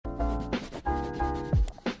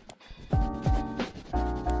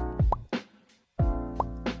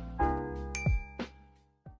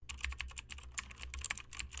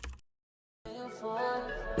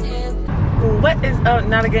What is up,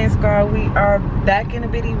 not against girl? We are back in the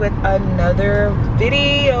video with another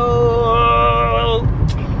video.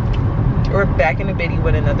 We're back in the video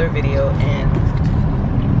with another video, and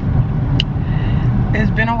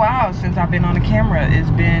it's been a while since I've been on the camera. It's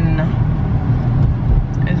been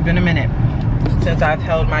a minute since I've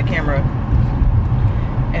held my camera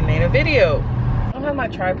and made a video. I don't have my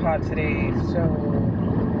tripod today, so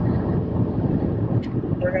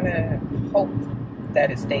we're gonna hope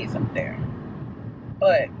that it stays up there.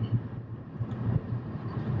 But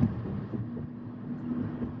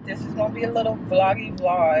this is gonna be a little vloggy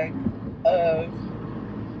vlog of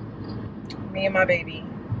me and my baby.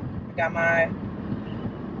 I got my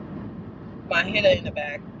hitter in the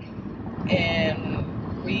back, and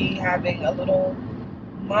we having a little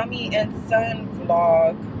mommy and son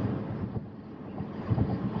vlog.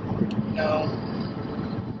 You know,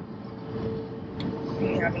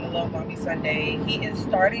 we having a little mommy Sunday. He is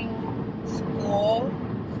starting school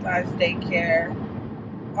 / daycare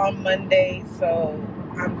on Monday, so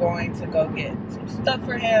I'm going to go get some stuff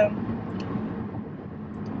for him.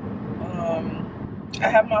 I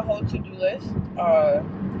have my whole to-do list.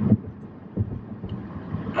 I'm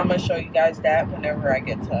gonna show you guys that whenever I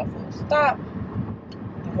get to a full stop.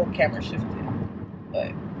 The whole camera shifted,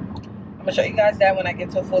 but I'm gonna show you guys that when I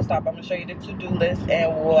get to a full stop. I'm gonna show you the to-do list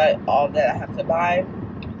and what all that I have to buy.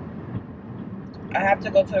 I have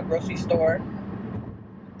to go to the grocery store.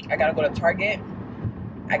 I gotta go to Target.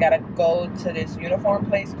 I gotta go to this uniform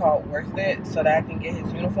place called Worth It so that I can get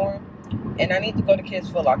his uniform. And I need to go to Kids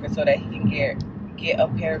Foot Locker so that he can get a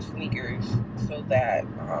pair of sneakers so that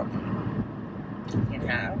he can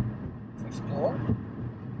have for school.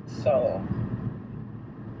 So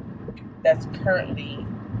that's currently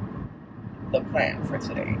the plan for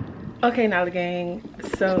today. Okay, now the gang,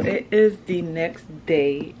 so it is the next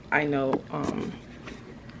day. I know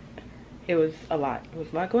it was a lot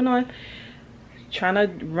going on. Trying to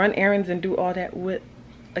run errands and do all that with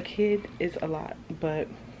a kid is a lot, but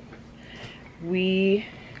we're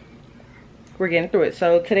getting through it.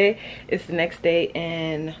 So today is the next day,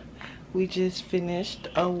 and we just finished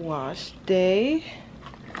a wash day.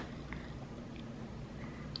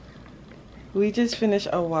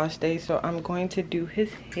 So I'm going to do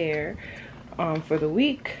his hair for the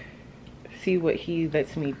week, see what he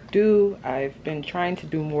lets me do. I've been trying to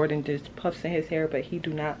do more than just puffs in his hair, but he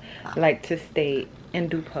do not like to stay and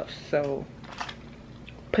do puffs, so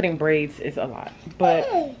putting braids is a lot. But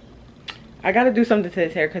I gotta do something to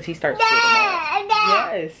his hair because he starts school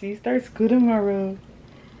tomorrow. Yes, he starts school tomorrow.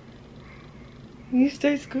 You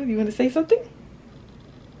start school. You want to say something?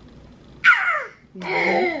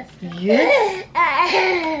 Yes. Yes.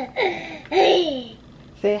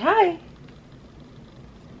 Say hi.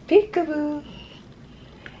 Peekaboo.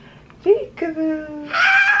 Peekaboo.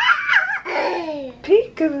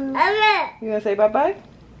 Peekaboo. You want to say bye-bye? You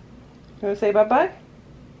want to say bye-bye?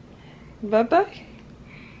 Bye-bye.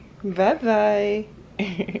 Bye-bye.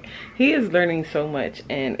 He is learning so much,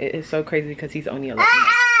 and it is so crazy because he's only 11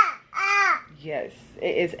 months. Yes,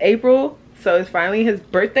 it is April, so it's finally his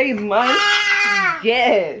birthday month.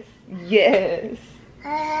 Yes, yes,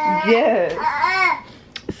 yes.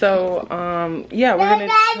 So, yeah, we're gonna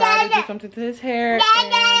try to do something to his hair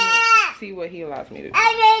and see what he allows me to do.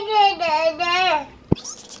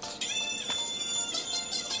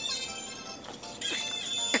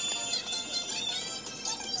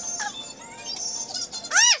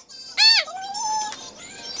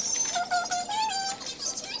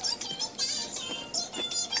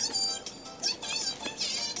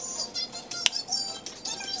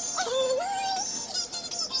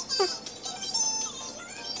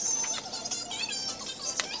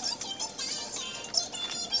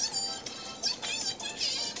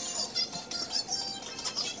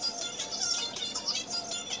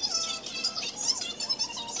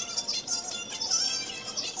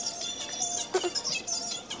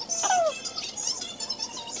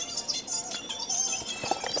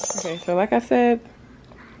 Okay, so like I said,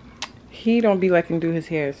 he don't be liking to do his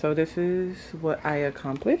hair, so this is what I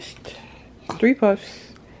accomplished. 3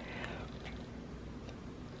 puffs,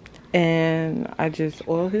 and I just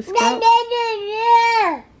oil his scalp,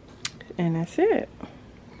 and that's it,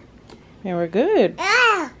 and we're good.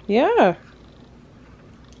 Yeah.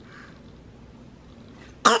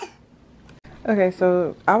 Okay,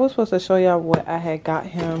 so I was supposed to show y'all what I had got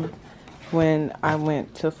him when I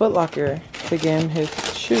went to Foot Locker to get him his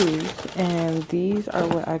shoes, and these are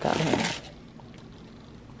what I got him.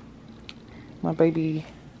 My baby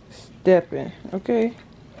stepping. Okay,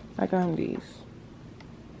 I got him these.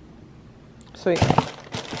 So yeah,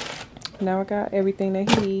 now I got everything that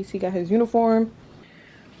he needs. He got his uniform.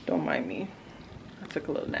 Don't mind me. took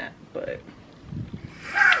a little nap, but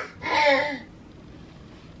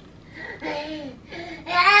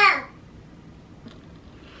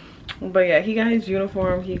yeah, he got his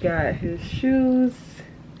uniform, he got his shoes,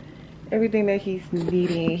 everything that he's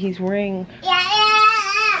needing. He's wearing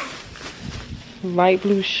light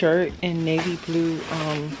blue shirt and navy blue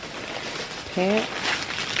pants.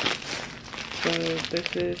 So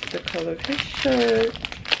this is the color of his shirt,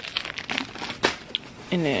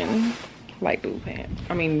 and then light blue pants,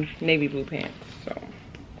 I mean navy blue pants. So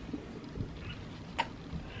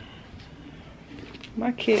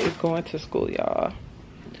my kid is going to school, y'all.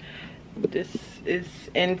 This is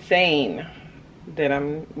insane that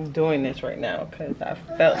I'm doing this right now, because I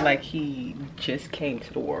felt like he just came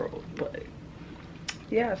to the world. But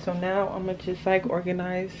yeah, so now I'm gonna just like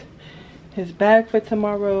organize his bag for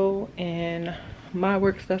tomorrow and my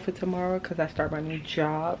work stuff for tomorrow, because I start my new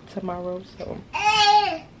job tomorrow. So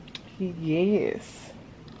yes,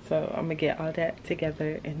 so I'm gonna get all that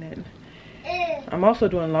together, and then I'm also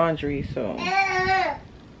doing laundry, so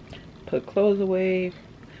put clothes away,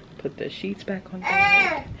 put the sheets back on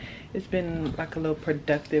bed. It's been like a little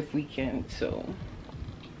productive weekend, so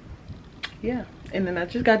yeah. And then I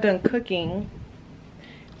just got done cooking,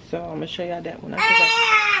 so I'm gonna show y'all that when I go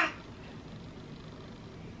back.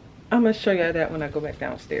 I'm gonna show y'all that when I go back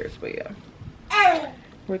downstairs. But yeah,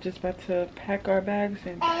 we're just about to pack our bags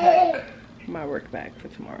and pack my work bag for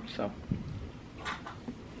tomorrow. So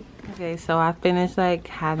okay, so I finished like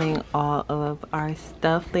having all of our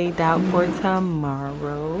stuff laid out for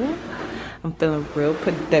tomorrow. I'm feeling real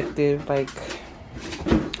productive, like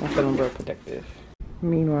I'm feeling real productive.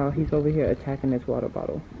 Meanwhile, he's over here attacking this water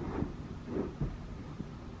bottle.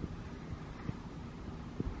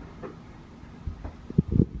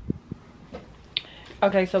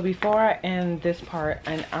 Okay, so before I end this part,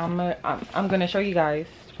 and I'm gonna show you guys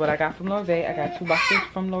what I got from LORVAE. I got 2 boxes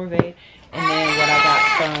from LORVAE, and then what I got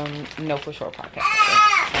from Know For Sure podcast.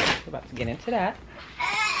 So we're about to get into that.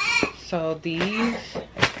 So these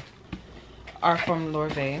are from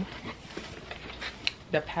LORVAE.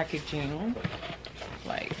 The packaging,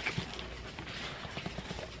 like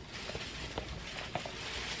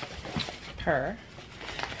her.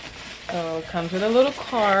 So it comes with a little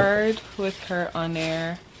card with her on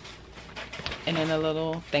there, and then a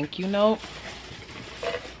little thank you note.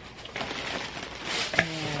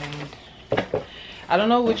 And I don't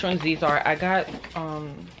know which ones these are. I got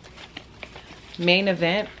main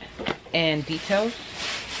event and details.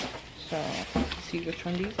 So let's see which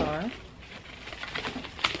one these are.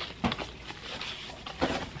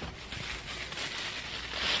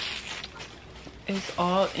 It's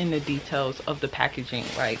all in the details of the packaging,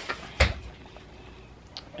 like.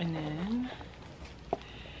 And then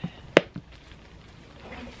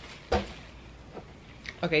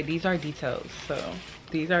okay, these are details. So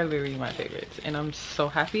these are literally my favorites, and I'm so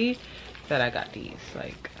happy that I got these.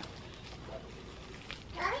 Like,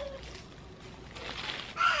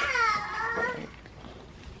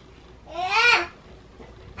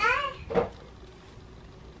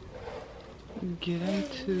 get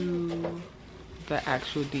into the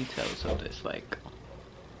actual details of this, like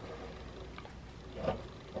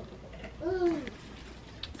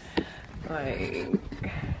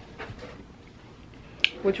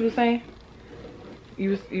what you was saying?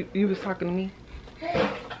 You was talking to me?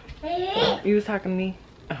 You was talking to me?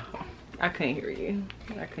 Oh, I couldn't hear you.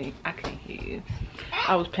 I couldn't hear you.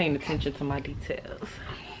 I was paying attention to my details.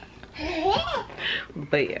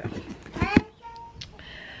 But yeah,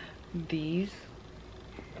 these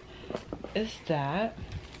is that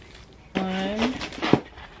one.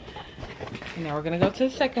 Now we're gonna go to the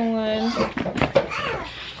second one.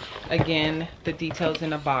 Again, the details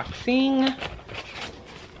in the boxing.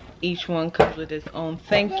 Each one comes with its own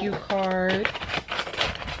thank you card.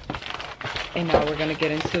 And now we're gonna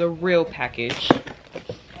get into the real package.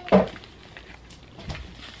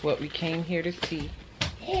 What we came here to see.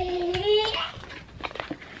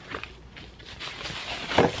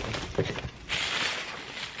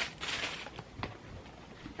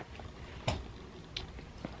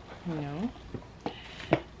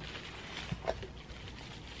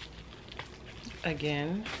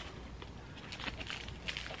 Again,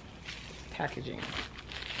 packaging,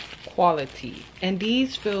 quality, and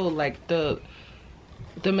these feel like the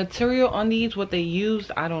material on these, what they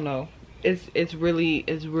used, I don't know, it's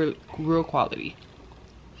real quality.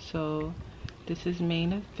 So this is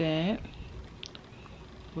main event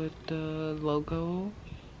with the logo,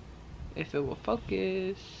 if it will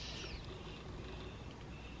focus.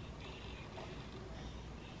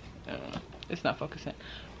 It's not focusing,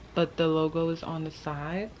 but the logo is on the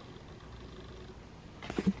side.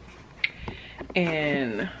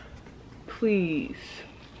 And please,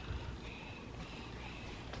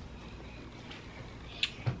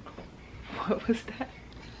 what was that?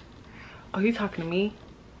 Oh, you talking to me?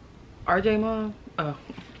 RJ mom? Oh.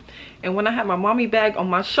 And when I have my mommy bag on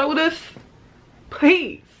my shoulders,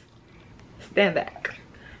 please stand back.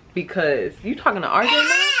 Because you talking to RJ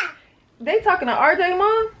mom? They talking to RJ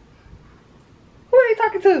mom? Who are they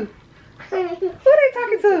talking to? Who are they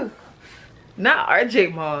talking to? Not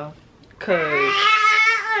RJ mom. Cause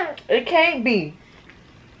it can't be.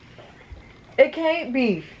 It can't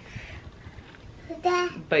be.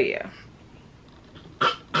 But yeah.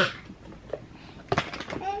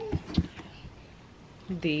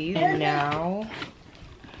 These. And now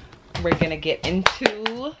we're gonna get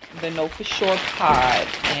into the Know For Sure pod.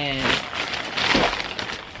 And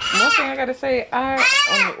one thing I gotta say, I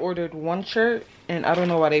only ordered one shirt and I don't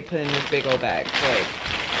know why they put in this big old bag, but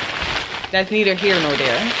that's neither here nor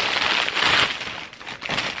there.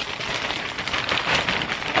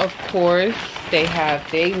 Of course, they have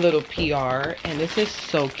their little PR, and this is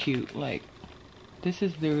so cute. Like, this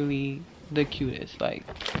is literally the cutest. Like,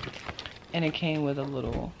 and it came with a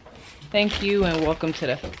little thank you and welcome to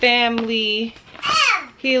the family.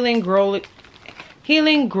 Healing, growth,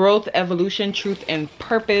 evolution, truth, and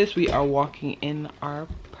purpose. We are walking in our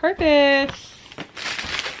purpose.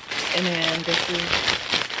 And then this is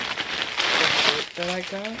the shirt that I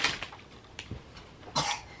got.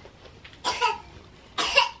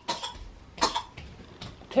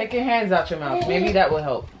 Take your hands out your mouth. Maybe that will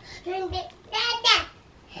help.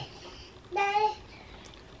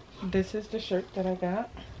 This is the shirt that I got.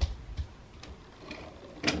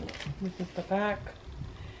 This is the back.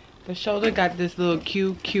 The shoulder got this little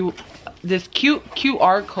cute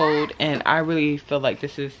QR code, and I really feel like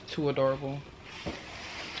this is too adorable.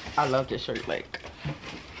 I love this shirt. Like,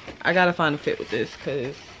 I gotta find a fit with this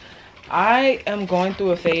because I am going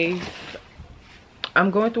through a phase.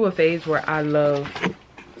 I'm going through a phase where I love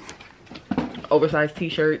oversized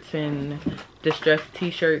t-shirts and distressed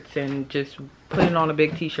t-shirts and just putting on a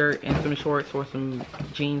big t-shirt and some shorts or some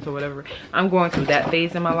jeans or whatever. I'm going through that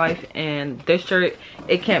phase in my life, and this shirt,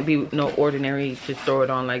 it can't be no ordinary just throw it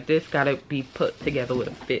on like this. Gotta be put together with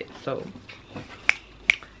a fit. So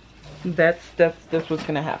that's what's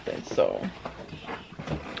gonna happen. So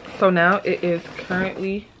now it is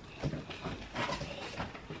currently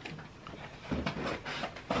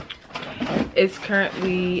it's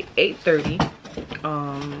currently 8:30.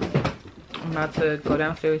 I'm about to go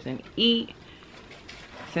downstairs and eat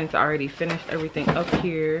since I already finished everything up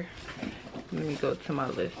here. Let me go to my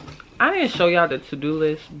list. I didn't show y'all the to-do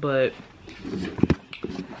list, but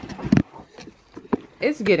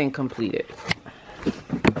it's getting completed.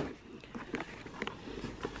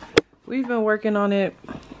 We've been working on it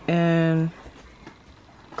and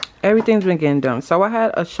everything's been getting done. So I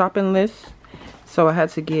had a shopping list, so I had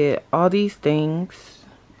to get all these things.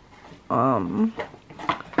 I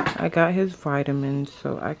got his vitamins,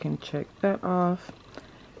 so I can check that off.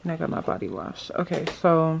 And I got my body wash. Okay,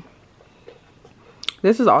 so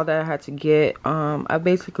this is all that I had to get. I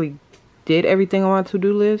basically did everything on my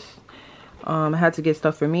to-do list. I had to get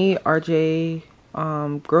stuff for me, RJ,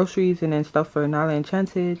 groceries, and then stuff for Nala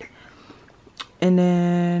Enchanted. And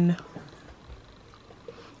then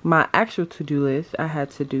my actual to-do list, I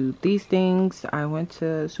had to do these things. I went to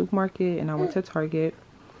the supermarket and I went to Target.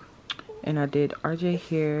 And I did RJ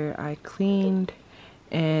hair. I cleaned.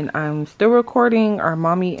 And I'm still recording our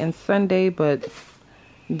mommy and Sunday, but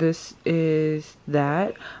this is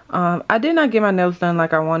that. I did not get my nails done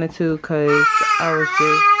like I wanted to because I was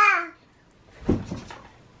just...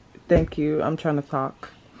 Thank you. I'm trying to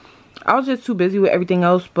talk. I was just too busy with everything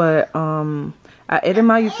else, but I edited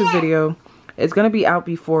my YouTube video. It's going to be out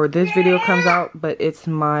before this video comes out, but it's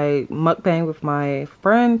my mukbang with my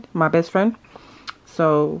friend, my best friend.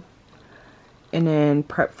 So, and then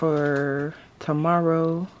prep for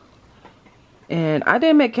tomorrow. And I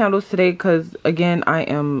didn't make candles today because, again, I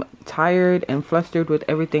am tired and flustered with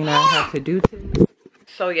everything that I had to do today.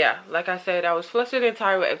 So yeah, like I said, I was flustered and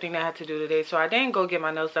tired with everything that I had to do today. So I didn't go get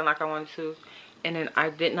my nails done like I wanted to. And then I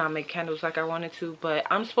did not make candles like I wanted to. But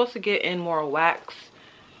I'm supposed to get in more wax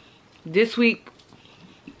this week.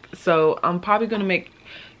 So I'm probably going to make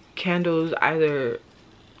candles either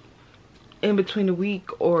in between the week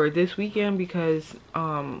or this weekend. Because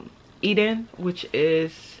Eden, which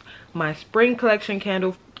is my spring collection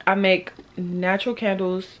candle, I make natural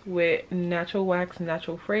candles with natural wax,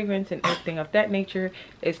 natural fragrance, and everything of that nature.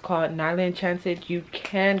 It's called Nala Enchanted. You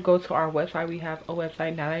can go to our website. We have a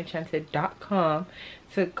website, nalaenchanted.com,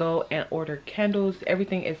 to go and order candles.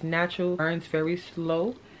 Everything is natural, burns very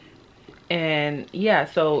slow, And yeah,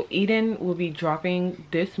 so Eden will be dropping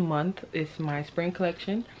this month. It's my spring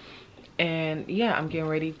collection, and yeah, I'm getting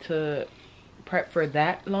ready to prep for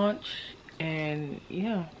that launch. And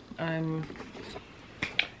yeah, I'm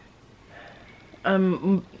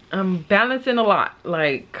balancing a lot,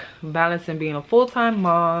 like balancing being a full-time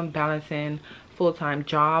mom, balancing full-time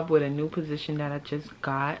job with a new position that I just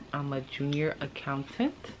got. I'm a junior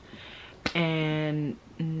accountant, and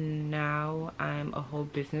now I'm a whole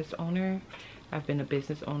business owner. I've been a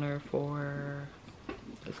business owner for,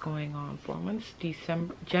 it's going on 4 months,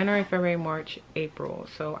 December, January, February, March, April.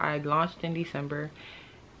 So I launched in December,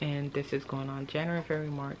 and this is going on January,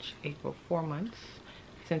 February, March, April, 4 months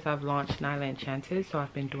since I've launched Nyla Enchanted. So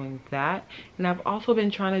I've been doing that, and I've also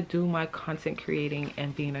been trying to do my content creating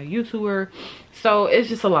and being a YouTuber. So it's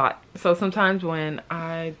just a lot. So sometimes when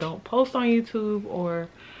I don't post on YouTube or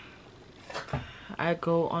I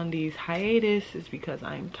go on these hiatus, it's because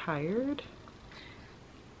I'm tired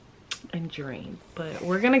and drained. But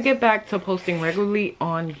we're gonna get back to posting regularly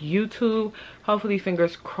on YouTube, hopefully,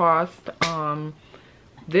 fingers crossed.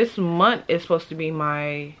 This month is supposed to be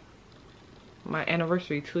my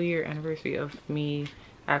anniversary, 2-year anniversary of me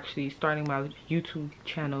actually starting my YouTube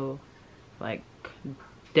channel, like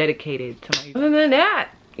dedicated to my. Other than that,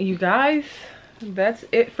 you guys, that's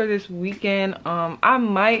it for this weekend. I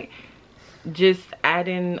might just add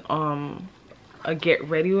in a get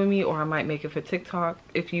ready with me, or I might make it for TikTok.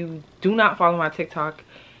 If you do not follow my TikTok,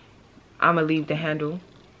 I'm gonna leave the handle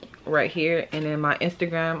right here. And then my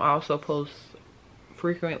Instagram, I also post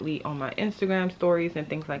frequently on my Instagram stories and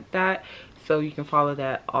things like that, so you can follow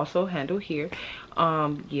that also, handle here.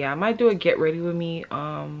 Yeah, I might do a get ready with me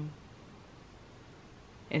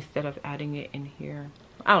instead of adding it in here.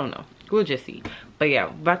 I don't know, we'll just see. But yeah,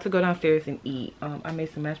 about to go downstairs and eat. I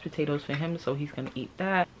made some mashed potatoes for him, so he's gonna eat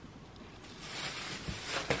that.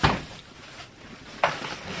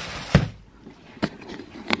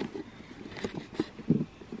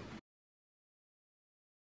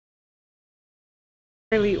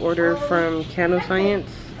 I ordered from Candle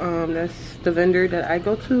Science. That's the vendor that I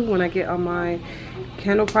go to when I get all my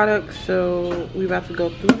candle products. So we about to go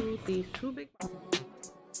through these 2 big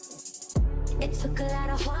boxes. It took a lot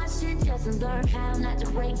of hard shit just to learn how not to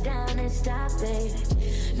break down and stop, baby.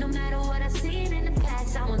 No matter what I've seen in the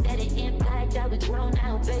past, I won't let it impact how we grow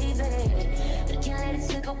now, baby. But can't let it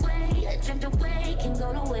slip away, drift away, can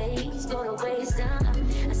go to waste,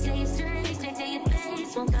 I stay straight, stay to your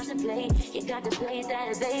face, won't contemplate. You got to play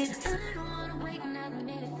that, babe. I don't wanna wait another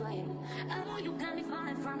minute for you. I know you got me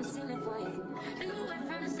falling from the ceiling for you. You went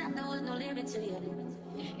from the start, there was no limit to you.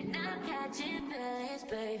 And I'm catching feelings,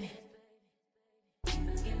 baby.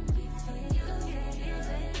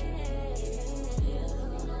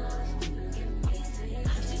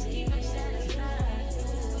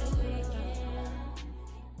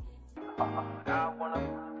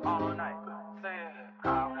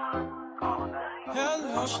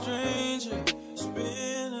 Hello, stranger. It's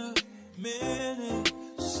been a minute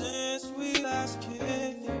since we last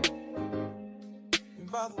kicked.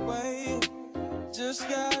 And by the way, just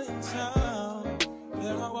got in town,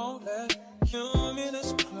 and I won't let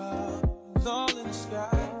cumulus clouds all in the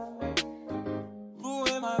sky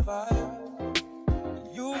ruin my vibe.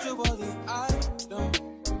 Usually I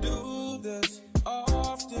don't do this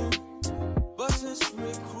often, but since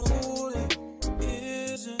recruiting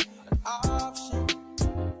isn't an option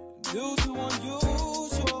due to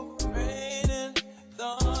unusual rain and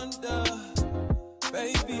thunder,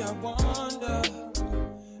 baby, I wonder,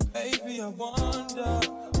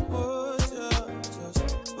 would you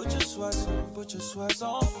just put your sweats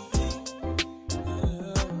on for me?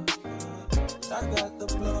 Yeah. I got the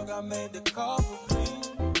plug, I made the call for me.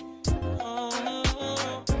 I'm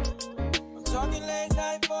talking late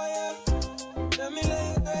night for you. Let me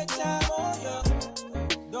lay a great time on you.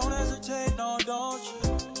 Don't hesitate, no, don't you?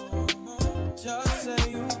 Just say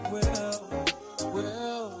you will.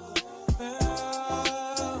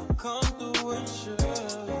 Come through and chill.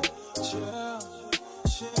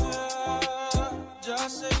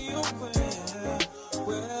 Just say you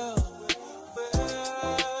will.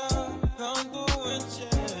 Come through and chill.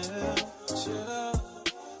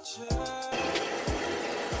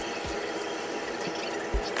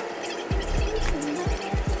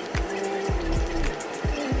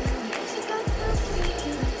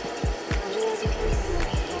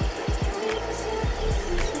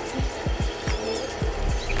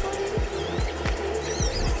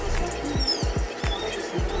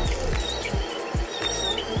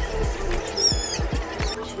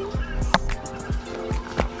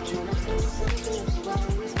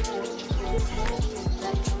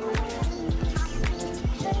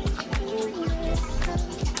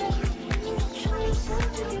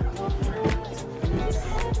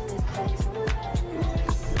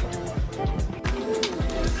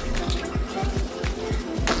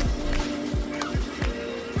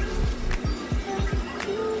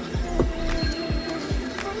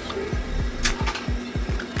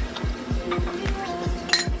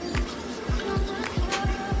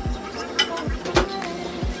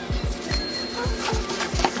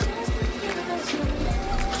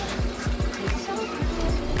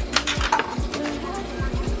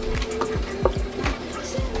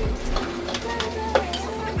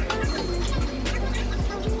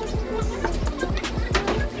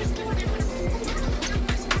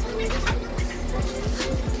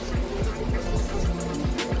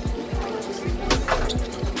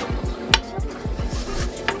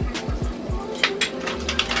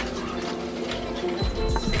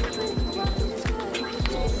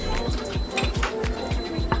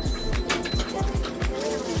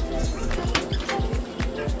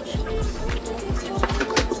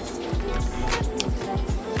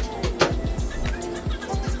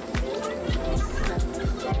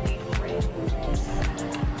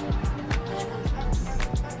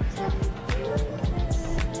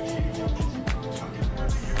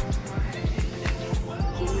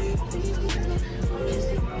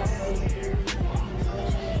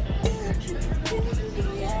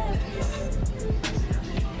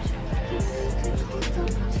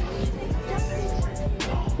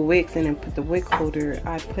 wigs and then put the wig holder,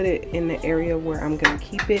 I put it in the area where I'm gonna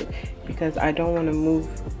keep it because I don't want to move.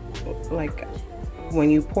 Like when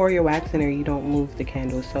you pour your wax in there, you don't move the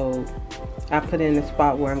candle, so I put it in a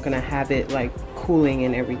spot where I'm gonna have it like cooling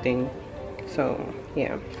and everything. So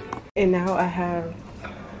yeah. And now I have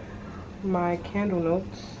my candle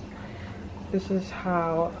notes. This is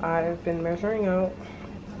how I've been measuring out.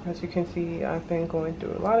 As you can see, I've been going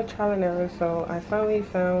through a lot of trial and error, so I finally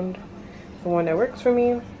found the one that works for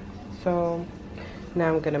me. So now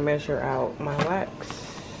I'm gonna measure out my wax,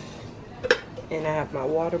 and I have my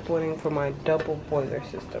water boiling for my double boiler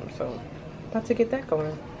system, so about to get that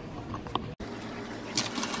going.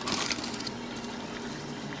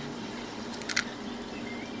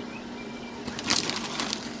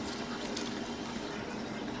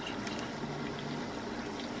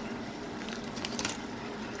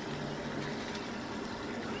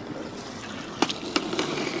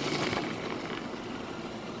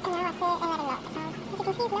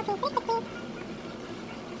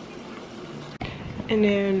 And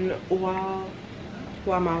then while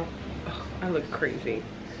my, I look crazy.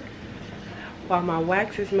 While my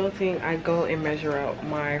wax is melting, I go and measure out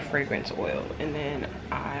my fragrance oil, and then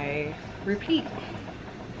I repeat.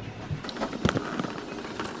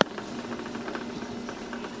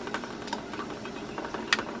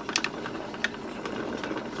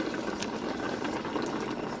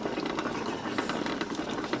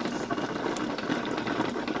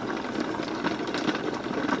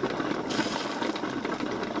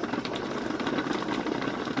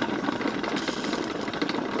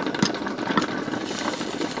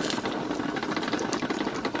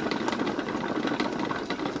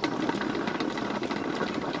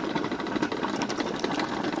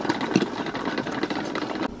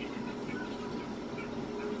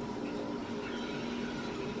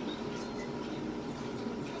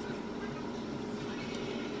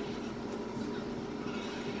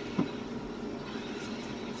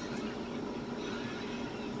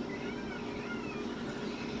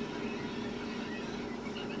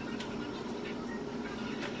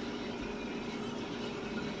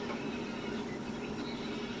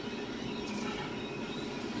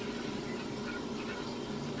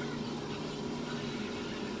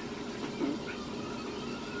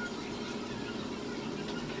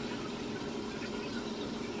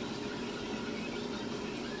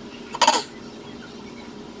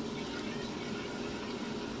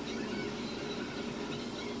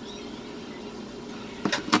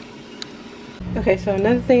 Okay, so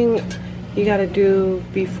another thing you gotta do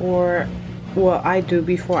before, well, I do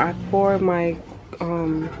before I pour my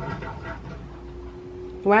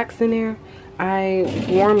wax in there, I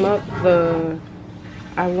warm up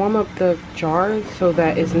the jars so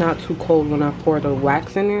that it's not too cold when I pour the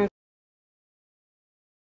wax in there.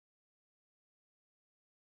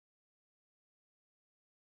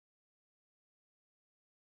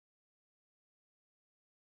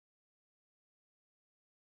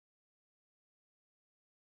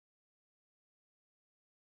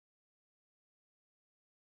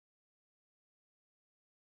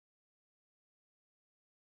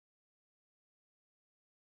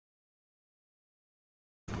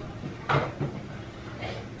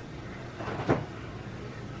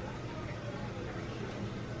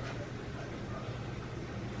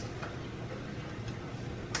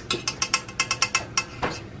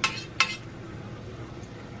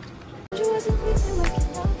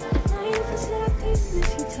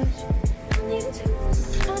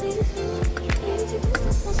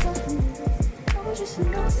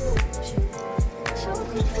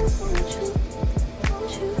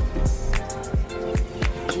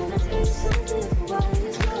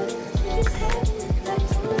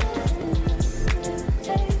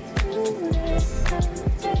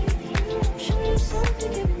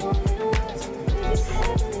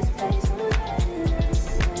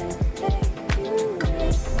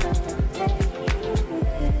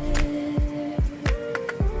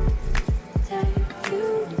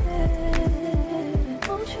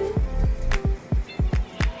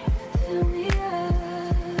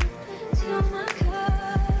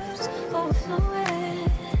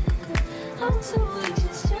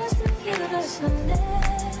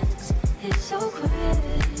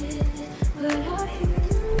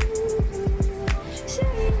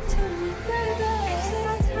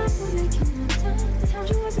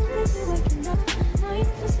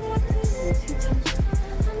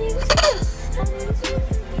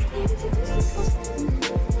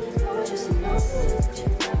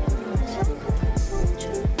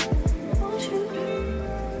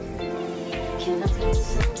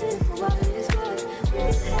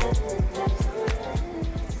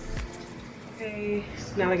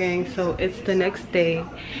 gang, so it's the next day,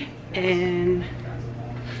 and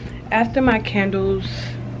after my candles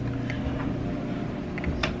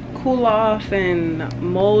cool off and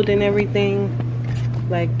mold and everything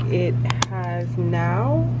like it has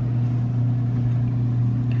now,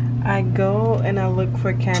 I go and I look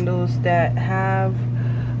for candles that have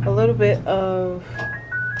a little bit of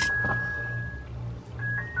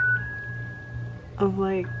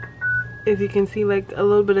like, if you can see, like a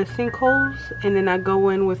little bit of sinkholes, and then I go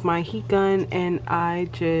in with my heat gun and I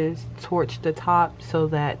just torch the top so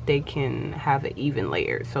that they can have an even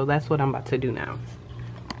layer. So that's what I'm about to do now.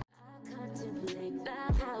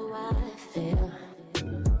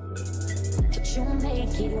 You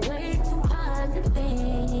make it way too hard to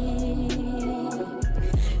think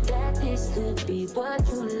that this could be what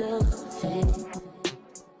you love.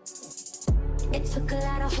 It took a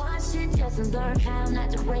lot of hard shit just to learn how not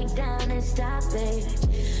to break down and stop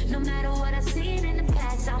it. No matter what I've seen in the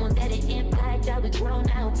past, I won't let it impact how we grow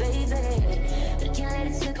now, baby. But I can't let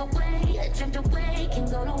it slip away, drift away, can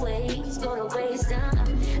go to waste, go to waste.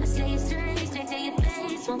 I say it straight to your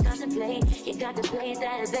face, won't contemplate. You got to play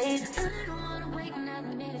that, babe. I don't wanna wait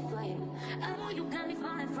another minute for you. I know you got me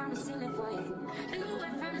falling from the ceiling for you. Knew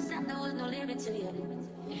it from the start, there was no limit to you.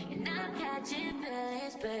 And I'm catching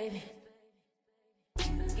feelings, baby.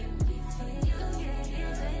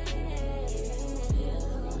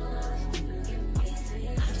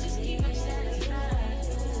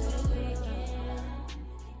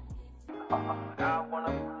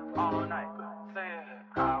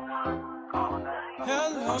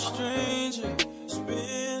 Hello, stranger. It's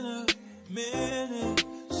been a minute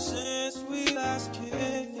since we last kicked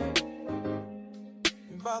it.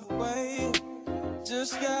 And by the way,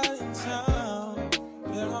 just got in time.